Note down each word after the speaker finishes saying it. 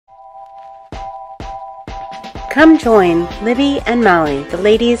Come join Libby and Molly, the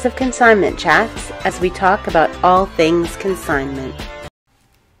ladies of Consignment Chats, as we talk about all things consignment.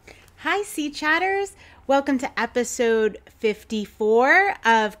 Hi, Sea Chatters. Welcome to episode 54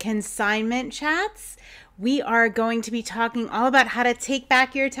 of Consignment Chats. We are going to be talking all about how to take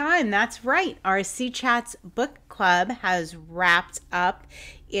back your time. That's right. Our Sea Chats book club has wrapped up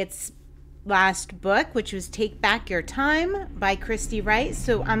its last book, which was Take Back Your Time by Christy Wright.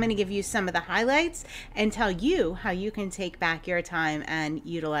 So I'm going to give you some of the highlights and tell you how you can take back your time and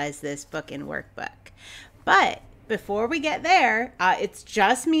utilize this book and workbook. But before we get there, it's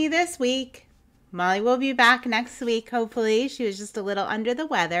just me this week. Molly will be back next week, hopefully. She was just a little under the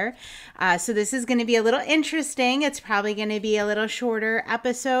weather. So this is going to be a little interesting. It's probably going to be a little shorter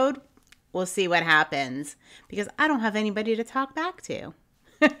episode. We'll see what happens because I don't have anybody to talk back to.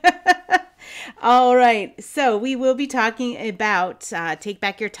 All right, so we will be talking about Take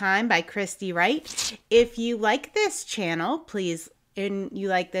Back Your Time by Christy Wright. If you like this channel, please, and you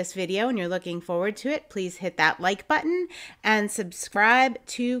like this video and you're looking forward to it, please hit that like button and subscribe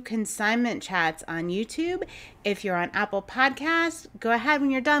to Consignment Chats on YouTube. If you're on Apple Podcasts, go ahead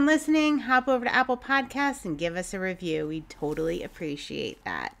when you're done listening, hop over to Apple Podcasts and give us a review. We totally appreciate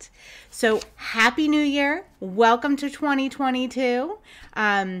that. So Happy New Year. Welcome to 2022.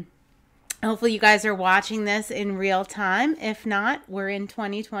 Hopefully you guys are watching this in real time. If not, we're in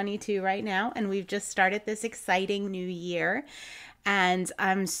 2022 right now, and we've just started this exciting new year. And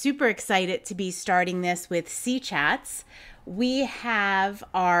I'm super excited to be starting this with Sea Chats. We have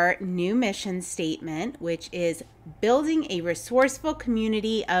our new mission statement, which is building a resourceful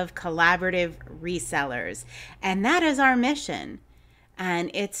community of collaborative resellers. And that is our mission.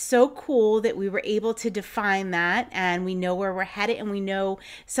 And it's so cool that we were able to define that, and we know where we're headed, and we know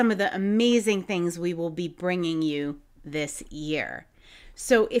some of the amazing things we will be bringing you this year.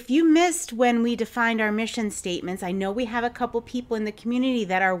 So if you missed when we defined our mission statements, I know we have a couple people in the community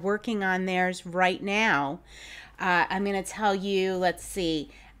that are working on theirs right now. I'm going to tell you, let's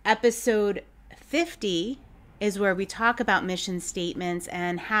see, episode 50 is where we talk about mission statements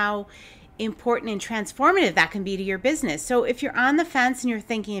and how important and transformative that can be to your business. So if you're on the fence and you're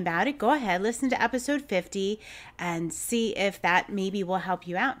thinking about it, go ahead, listen to episode 50 and see if that maybe will help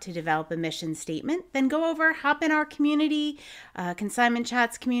you out to develop a mission statement. Then go over, hop in our community, Consignment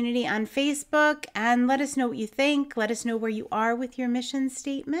Chats community on Facebook, and let us know what you think. Let us know where you are with your mission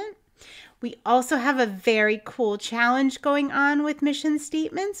statement. We also have a very cool challenge going on with mission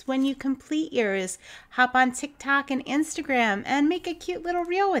statements. When you complete yours, hop on TikTok and Instagram and make a cute little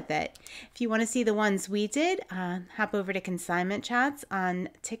reel with it. If you want to see the ones we did, hop over to Consignment Chats on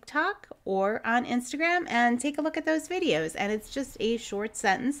TikTok or on Instagram and take a look at those videos. And it's just a short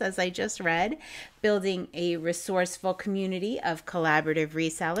sentence, as I just read, building a resourceful community of collaborative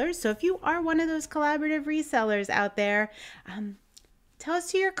resellers. So if you are one of those collaborative resellers out there, tell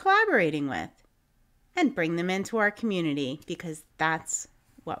us who you're collaborating with and bring them into our community because that's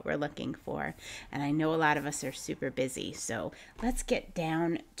what we're looking for. And I know a lot of us are super busy, so let's get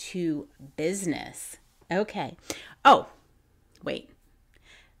down to business. Okay. Oh, wait.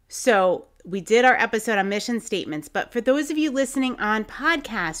 So we did our episode on mission statements, but for those of you listening on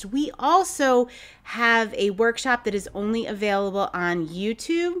podcast, we also have a workshop that is only available on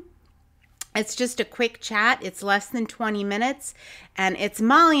YouTube. It's just a quick chat. It's less than 20 minutes. And it's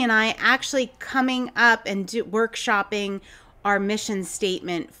Molly and I actually coming up and workshopping our mission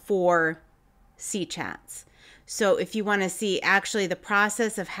statement for Sea Chats. So if you want to see actually the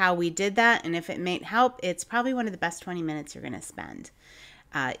process of how we did that and if it may help, it's probably one of the best 20 minutes you're going to spend.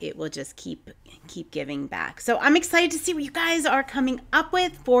 It will just keep giving back. So I'm excited to see what you guys are coming up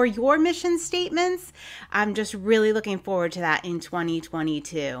with for your mission statements. I'm just really looking forward to that in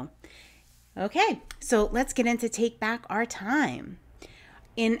 2022. Okay, so let's get into Take Back Our Time.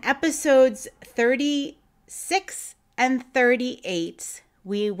 In episodes 36 and 38,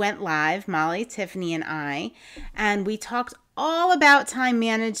 we went live, Molly, Tiffany, and I, and we talked all about time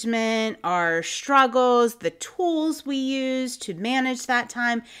management, our struggles, the tools we use to manage that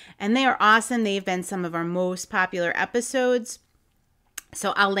time, and they are awesome. They've been some of our most popular episodes.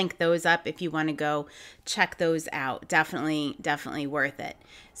 So I'll link those up if you want to go check those out. Definitely worth it.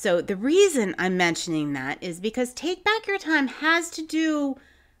 So the reason I'm mentioning that is because Take Back Your Time has to do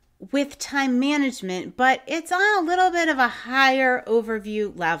with time management, but it's on a little bit of a higher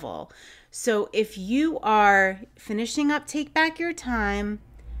overview level. So if you are finishing up Take Back Your Time,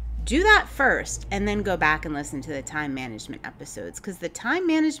 do that first and then go back and listen to the time management episodes, because the time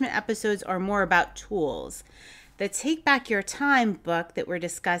management episodes are more about tools. The Take Back Your Time book that we're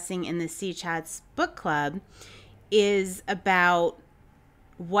discussing in the Sea Chats book club is about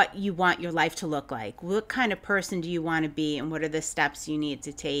what you want your life to look like. What kind of person do you want to be, and what are the steps you need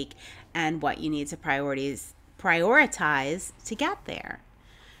to take, and what you need to prioritize to get there.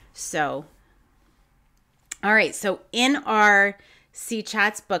 So, all right. So in our C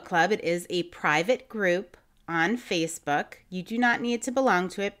Chats book club, it is a private group on Facebook. You do not need to belong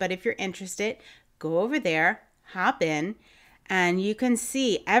to it, but if you're interested, go over there, hop in, and you can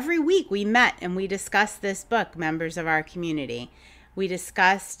see every week we met and we discussed this book, members of our community. We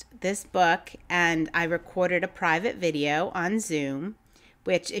discussed this book, and I recorded a private video on Zoom,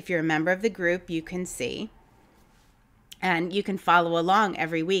 which if you're a member of the group, you can see. And you can follow along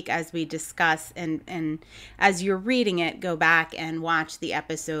every week as we discuss, and as you're reading it, go back and watch the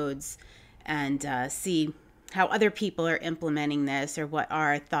episodes and see how other people are implementing this, or what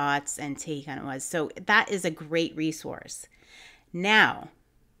our thoughts and take on it was. So that is a great resource. Now,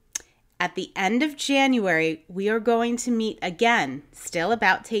 at the end of January, we are going to meet again, still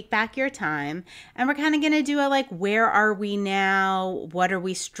about Take Back Your Time. And we're kind of going to do a where are we now? What are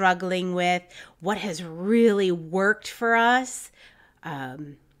we struggling with? What has really worked for us?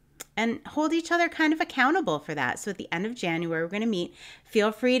 And hold each other kind of accountable for that. So at the end of January, we're going to meet.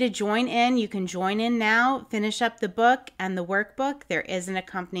 Feel free to join in. You can join in now, finish up the book and the workbook. There is an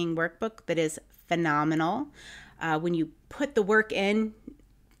accompanying workbook that is phenomenal. When you put the work in,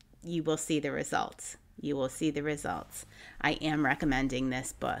 you will see the results. You will see the results. I am recommending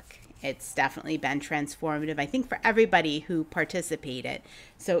this book. It's definitely been transformative, I think, for everybody who participated.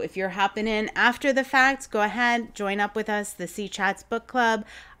 So if you're hopping in after the fact, go ahead, join up with us, the C Chats Book Club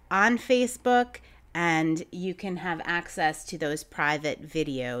on Facebook, and you can have access to those private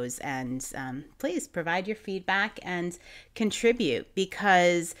videos. And please provide your feedback and contribute,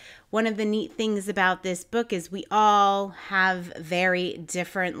 because one of the neat things about this book is we all have very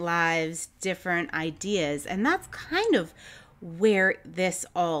different lives, different ideas, and that's kind of where this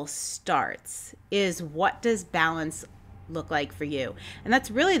all starts, is what does balance look like for you? And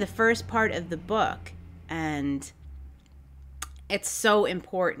that's really the first part of the book, and it's so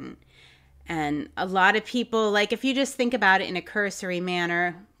important. And a lot of people, if you just think about it in a cursory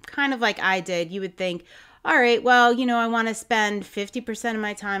manner, kind of like I did, you would think, all right, well, I want to spend 50% of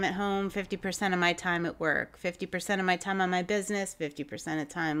my time at home, 50% of my time at work, 50% of my time on my business, 50% of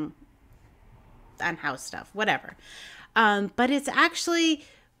time on house stuff, whatever. But it's actually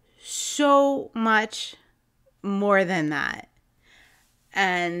so much more than that.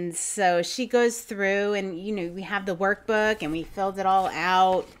 And so she goes through, and, we have the workbook, and we filled it all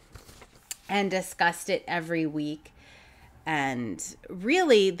out and discussed it every week. And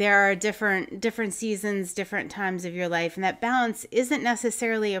really, there are different seasons, different times of your life, and that balance isn't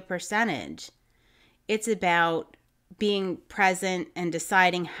necessarily a percentage. It's about being present and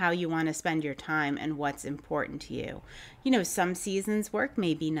deciding how you want to spend your time and what's important to you. Some seasons work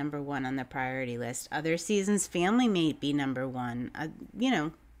may be number one on the priority list. Other seasons, family may be number one.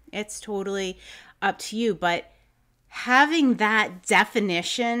 It's totally up to you. But having that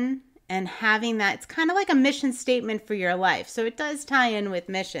definition and having that, it's kind of like a mission statement for your life. So it does tie in with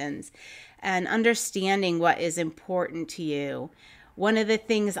missions and understanding what is important to you. One of the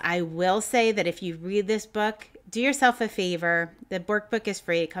things I will say, that if you read this book, do yourself a favor. The workbook is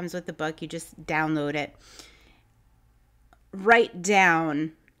free. It comes with the book. You just download it. Write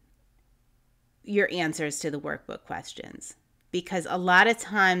down your answers to the workbook questions, because a lot of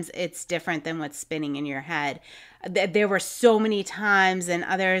times it's different than what's spinning in your head. There were so many times, and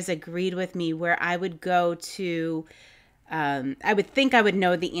others agreed with me, where I would go to, I would think I would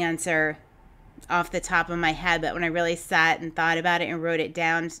know the answer off the top of my head, but when I really sat and thought about it and wrote it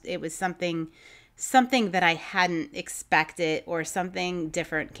down, it was something that I hadn't expected, or something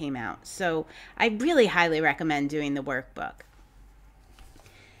different came out. So I really highly recommend doing the workbook.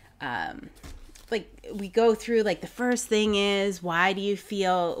 We go through, the first thing is, why do you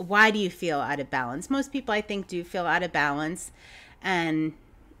feel out of balance? Most people, I think, do feel out of balance. And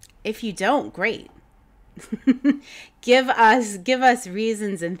if you don't, great. Give us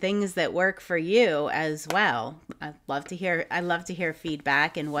reasons and things that work for you as well. I love to hear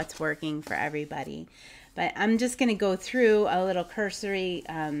feedback and what's working for everybody. But I'm just going to go through a little cursory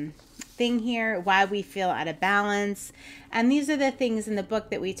thing here, why we feel out of balance. And these are the things in the book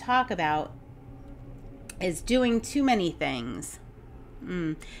that we talk about, is doing too many things.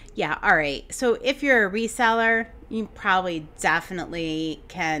 Yeah, all right. So if you're a reseller, you probably definitely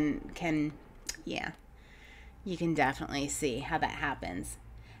can you can definitely see how that happens.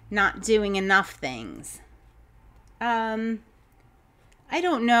 Not doing enough things. I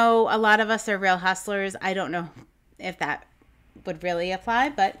don't know. A lot of us are real hustlers. I don't know if that would really apply,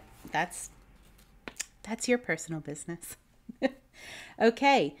 but that's your personal business.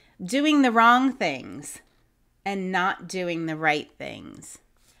 Okay, doing the wrong things and not doing the right things.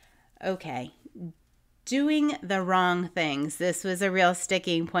 Okay, doing the wrong things. This was a real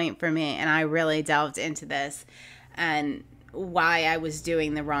sticking point for me, and I really delved into this and why I was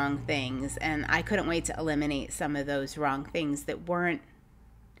doing the wrong things. And I couldn't wait to eliminate some of those wrong things that weren't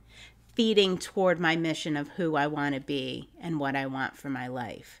feeding toward my mission of who I want to be and what I want for my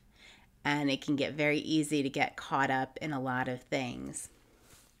life. And it can get very easy to get caught up in a lot of things.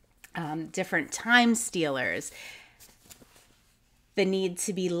 Different time stealers, the need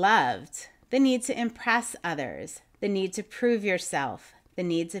to be loved, the need to impress others, the need to prove yourself, the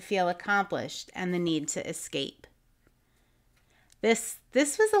need to feel accomplished, and the need to escape. This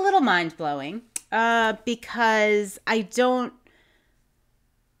was a little mind-blowing because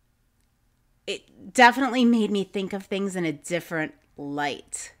it definitely made me think of things in a different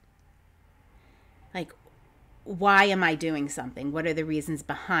light. Like, why am I doing something? What are the reasons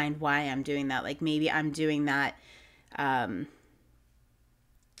behind why I'm doing that? Like, maybe I'm doing that,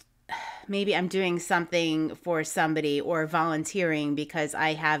 maybe I'm doing something for somebody or volunteering because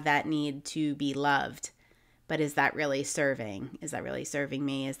I have that need to be loved. But is that really serving? Is that really serving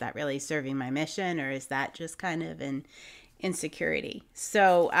me? Is that really serving my mission? Or is that just kind of an insecurity?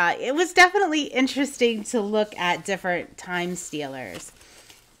 So it was definitely interesting to look at different time stealers.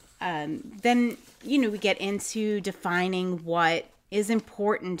 Then, we get into defining what is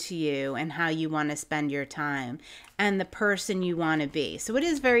important to you and how you want to spend your time and the person you want to be. So it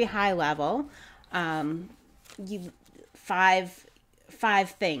is very high level.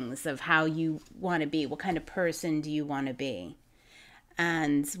 Five things of how you want to be. What kind of person do you want to be?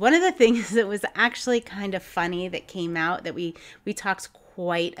 And one of the things that was actually kind of funny that came out that we talked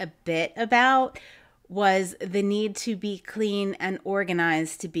quite a bit about was the need to be clean and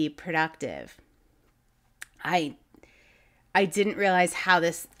organized to be productive. I didn't realize how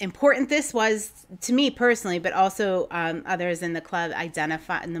important this was to me personally, but also others in the club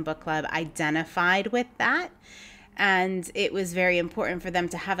in the book club identified with that. And it was very important for them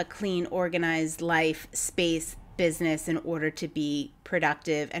to have a clean, organized life, space, business in order to be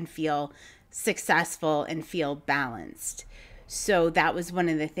productive and feel successful and feel balanced. So that was one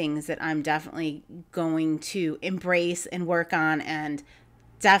of the things that I'm definitely going to embrace and work on and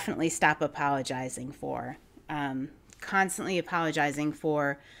definitely stop apologizing for. Constantly apologizing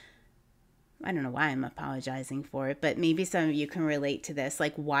for, I don't know why I'm apologizing for it, but maybe some of you can relate to this,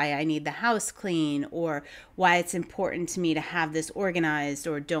 like why I need the house clean or why it's important to me to have this organized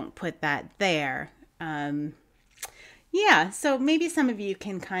or don't put that there. So maybe some of you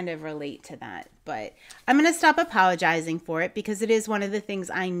can kind of relate to that, but I'm going to stop apologizing for it because it is one of the things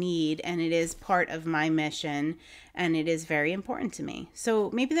I need and it is part of my mission and it is very important to me.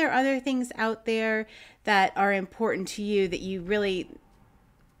 So maybe there are other things out there that are important to you that you really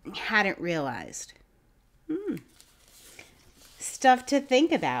hadn't realized. Stuff to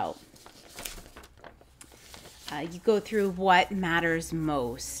think about. You go through what matters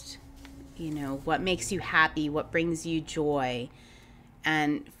most. What makes you happy, what brings you joy,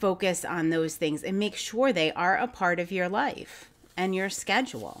 and focus on those things and make sure they are a part of your life and your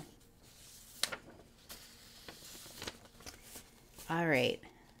schedule. All right,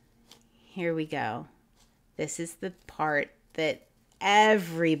 here we go. This is the part that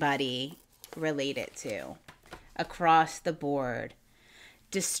everybody related to across the board.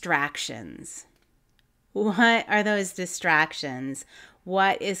 Distractions. What are those distractions?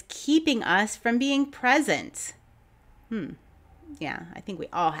 What is keeping us from being present? Yeah, I think we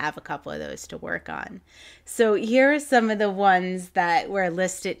all have a couple of those to work on. So here are some of the ones that were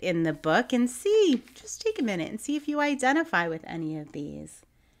listed in the book and just take a minute and see if you identify with any of these.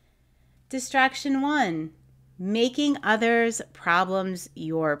 Distraction 1, making others' problems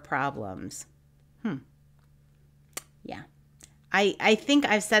your problems. Yeah. I think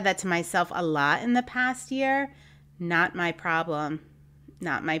I've said that to myself a lot in the past year. Not my problem.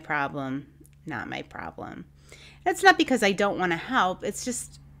 Not my problem. Not my problem. It's not because I don't want to help. It's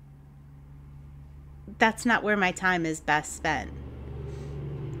just that's not where my time is best spent.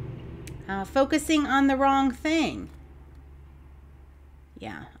 Focusing on the wrong thing.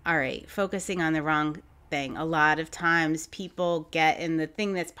 Yeah. All right. Focusing on the wrong thing. A lot of times people get in the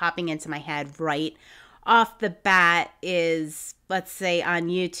thing that's popping into my head right off the bat is, let's say on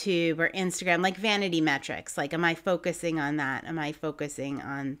YouTube or Instagram, like vanity metrics. Like, am I focusing on that? Am I focusing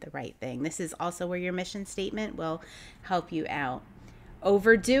on the right thing? This is also where your mission statement will help you out.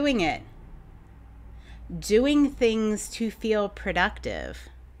 Overdoing it. Doing things to feel productive.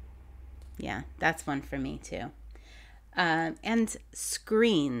 Yeah, that's one for me too. And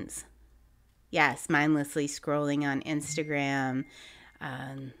screens. Yes, mindlessly scrolling on Instagram,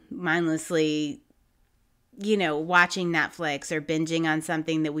 mindlessly, watching Netflix or binging on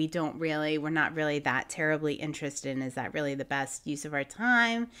something that we're not really that terribly interested in. Is that really the best use of our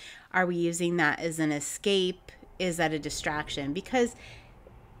time? Are we using that as an escape? Is that a distraction? Because,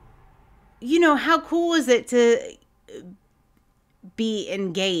 how cool is it to be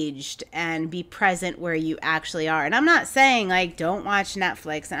engaged and be present where you actually are? And I'm not saying like don't watch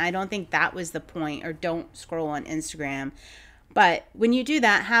Netflix, and I don't think that was the point, or don't scroll on Instagram. But when you do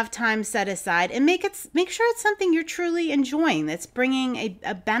that, have time set aside and make sure it's something you're truly enjoying, that's bringing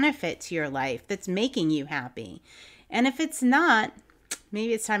a benefit to your life, that's making you happy. And if it's not,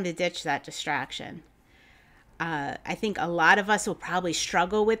 maybe it's time to ditch that distraction. I think a lot of us will probably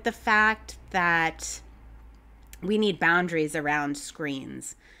struggle with the fact that we need boundaries around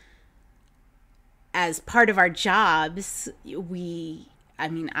screens. As part of our jobs,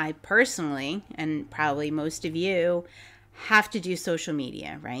 I personally, and probably most of you, have to do social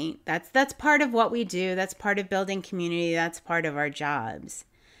media, right? That's part of what we do. That's part of building community. That's part of our jobs.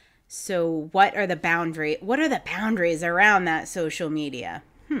 So what are the boundaries around that social media?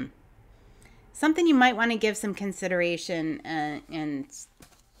 Something you might want to give some consideration and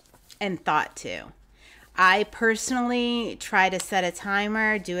thought to. I personally try to set a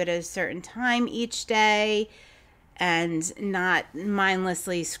timer, do it at a certain time each day, and not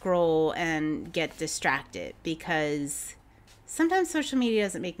mindlessly scroll and get distracted, because sometimes social media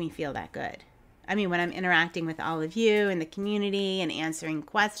doesn't make me feel that good. I mean, when I'm interacting with all of you in the community and answering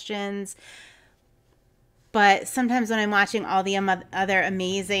questions, but sometimes when I'm watching all the other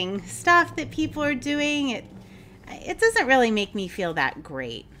amazing stuff that people are doing, it doesn't really make me feel that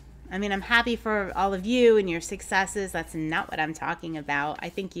great. I mean, I'm happy for all of you and your successes. That's not what I'm talking about. I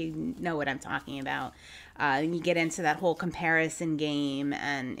think you know what I'm talking about. And you get into that whole comparison game,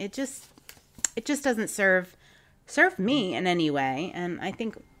 and it just doesn't serve me in any way. And I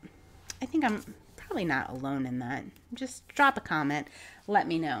think I'm probably not alone in that. Just drop a comment, let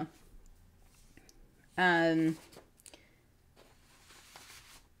me know.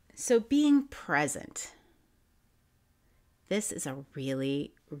 So being present. This is a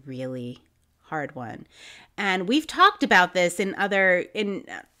really, really hard one. And we've talked about this in other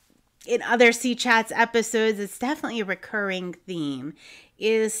C Chats episodes. It's definitely a recurring theme.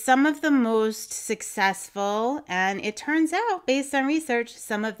 Is some of the most successful, and it turns out, based on research,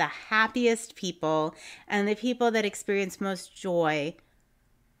 some of the happiest people and the people that experience most joy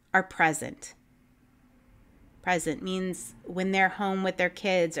are present. Present means when they're home with their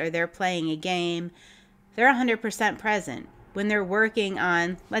kids or they're playing a game, they're 100% present. When they're working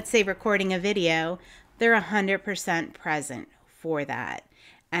on, let's say, recording a video, they're 100% present for that.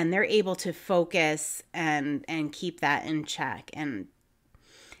 And they're able to focus and keep that in check. And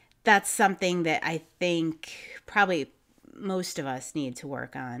that's something that I think probably most of us need to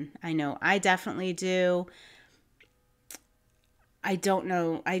work on. I know I definitely do. I don't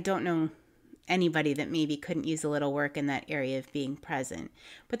know anybody that maybe couldn't use a little work in that area of being present.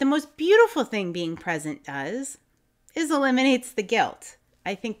 But the most beautiful thing being present does is eliminates the guilt.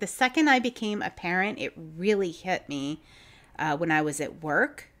 I think the second I became a parent, it really hit me when I was at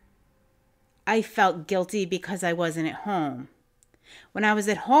work. I felt guilty because I wasn't at home. When I was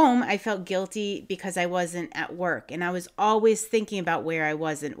at home, I felt guilty because I wasn't at work. And I was always thinking about where I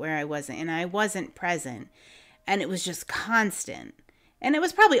wasn't, and I wasn't present. And it was just constant. And it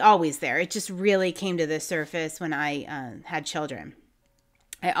was probably always there. It just really came to the surface when I had children.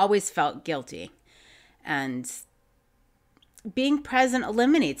 I always felt guilty. And being present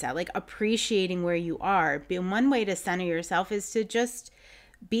eliminates that, like appreciating where you are. One way to center yourself is to just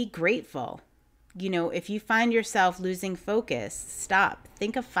be grateful. If you find yourself losing focus, stop.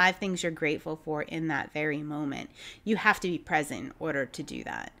 Think of 5 things you're grateful for in that very moment. You have to be present in order to do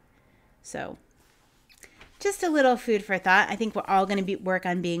that. So just a little food for thought. I think we're all going to work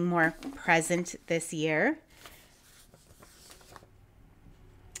on being more present this year.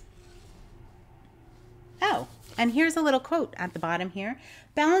 Oh, and here's a little quote at the bottom here.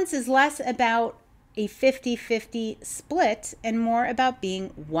 Balance is less about a 50-50 split and more about being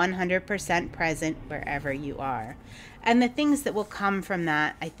 100% present wherever you are. And the things that will come from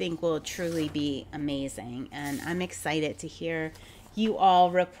that, I think, will truly be amazing. And I'm excited to hear you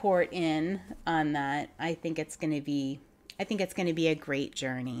all report in on that. I think it's going to be a great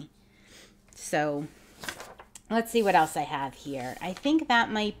journey. So let's see what else I have here. I think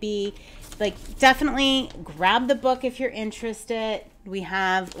that might be, definitely grab the book if you're interested.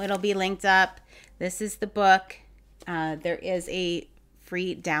 It'll be linked up. This is the book. There is a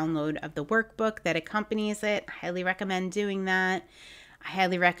free download of the workbook that accompanies it. I highly recommend doing that. I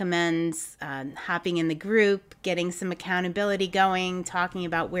highly recommend hopping in the group, getting some accountability going, talking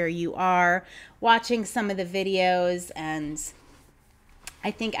about where you are, watching some of the videos, and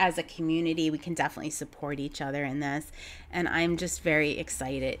I think as a community, we can definitely support each other in this, and I'm just very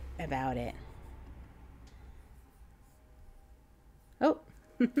excited about it. Oh,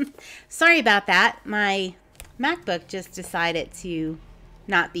 sorry about that. My MacBook just decided to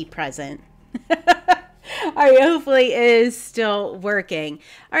not be present. All right, hopefully it is still working.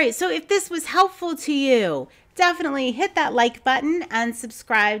 All right, so if this was helpful to you, definitely hit that like button and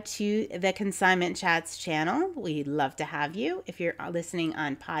subscribe to the Consignment Chats channel. We'd love to have you. If you're listening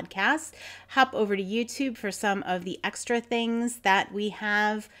on podcasts, hop over to YouTube for some of the extra things that we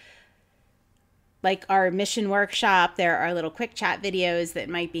have, like our mission workshop. There are little quick chat videos that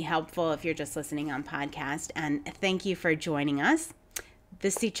might be helpful if you're just listening on podcast. And thank you for joining us. The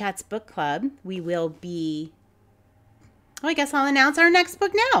C Chats Book Club, we will be, I guess I'll announce our next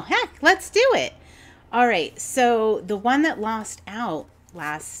book now. Heck, let's do it. All right, so the one that lost out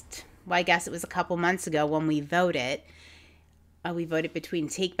I guess it was a couple months ago when we voted. We voted between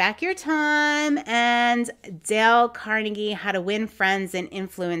Take Back Your Time and Dale Carnegie, How to Win Friends and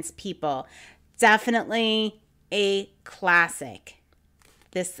Influence People. Definitely a classic.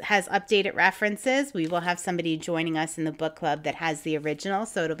 This has updated references. We will have somebody joining us in the book club that has the original,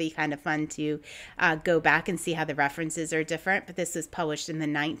 so it'll be kind of fun to go back and see how the references are different. But this was published in the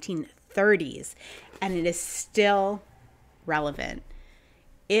 1930s, and it is still relevant.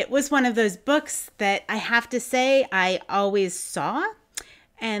 It was one of those books that I have to say I always saw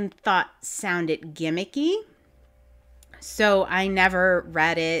and thought sounded gimmicky. So I never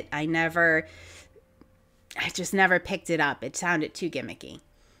read it. I just never picked it up. It sounded too gimmicky.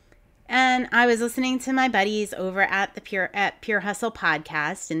 And I was listening to my buddies over at the Pure Hustle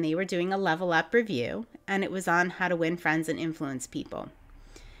podcast, and they were doing a level up review, and it was on how to win friends and influence people.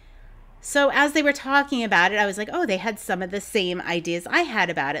 So as they were talking about it, I was like, oh, they had some of the same ideas I had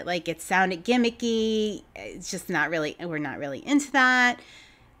about it. Like, it sounded gimmicky. It's just not really, we're not really into that.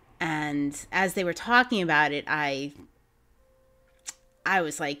 And as they were talking about it, I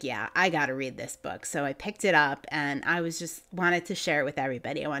was like, yeah, I got to read this book. So I picked it up, and I was just wanted to share it with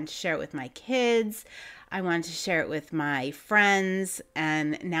everybody. I wanted to share it with my kids. I wanted to share it with my friends.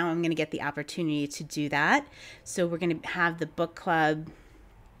 And now I'm going to get the opportunity to do that. So we're going to have the book club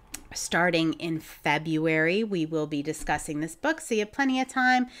starting in February. We will be discussing this book, so you have plenty of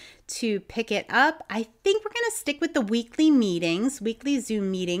time to pick it up. I think we're going to stick with the weekly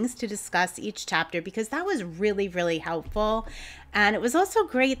Zoom meetings to discuss each chapter, because that was really, really helpful. And it was also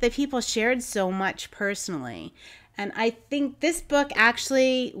great that people shared so much personally. And I think this book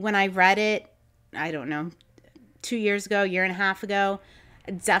actually, when I read it, I don't know, 2 years ago, year and a half ago,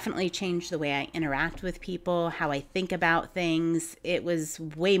 definitely changed the way I interact with people, how I think about things. It was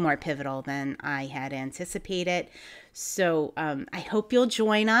way more pivotal than I had anticipated. So I hope you'll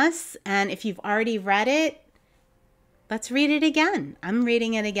join us. And if you've already read it, let's read it again. I'm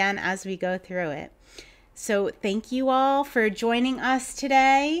reading it again as we go through it. So thank you all for joining us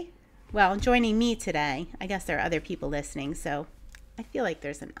today. Well, joining me today. I guess there are other people listening, so I feel like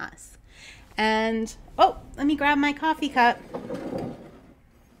there's an us. And, oh, let me grab my coffee cup.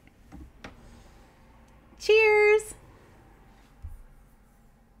 Cheers!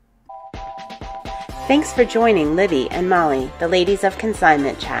 Thanks for joining Libby and Molly, the ladies of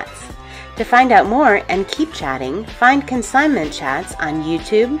Consignment Chats. To find out more and keep chatting, find Consignment Chats on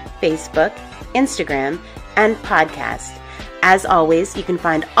YouTube, Facebook, Instagram, and podcast. As always, you can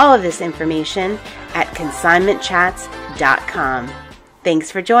find all of this information at consignmentchats.com.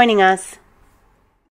 Thanks for joining us.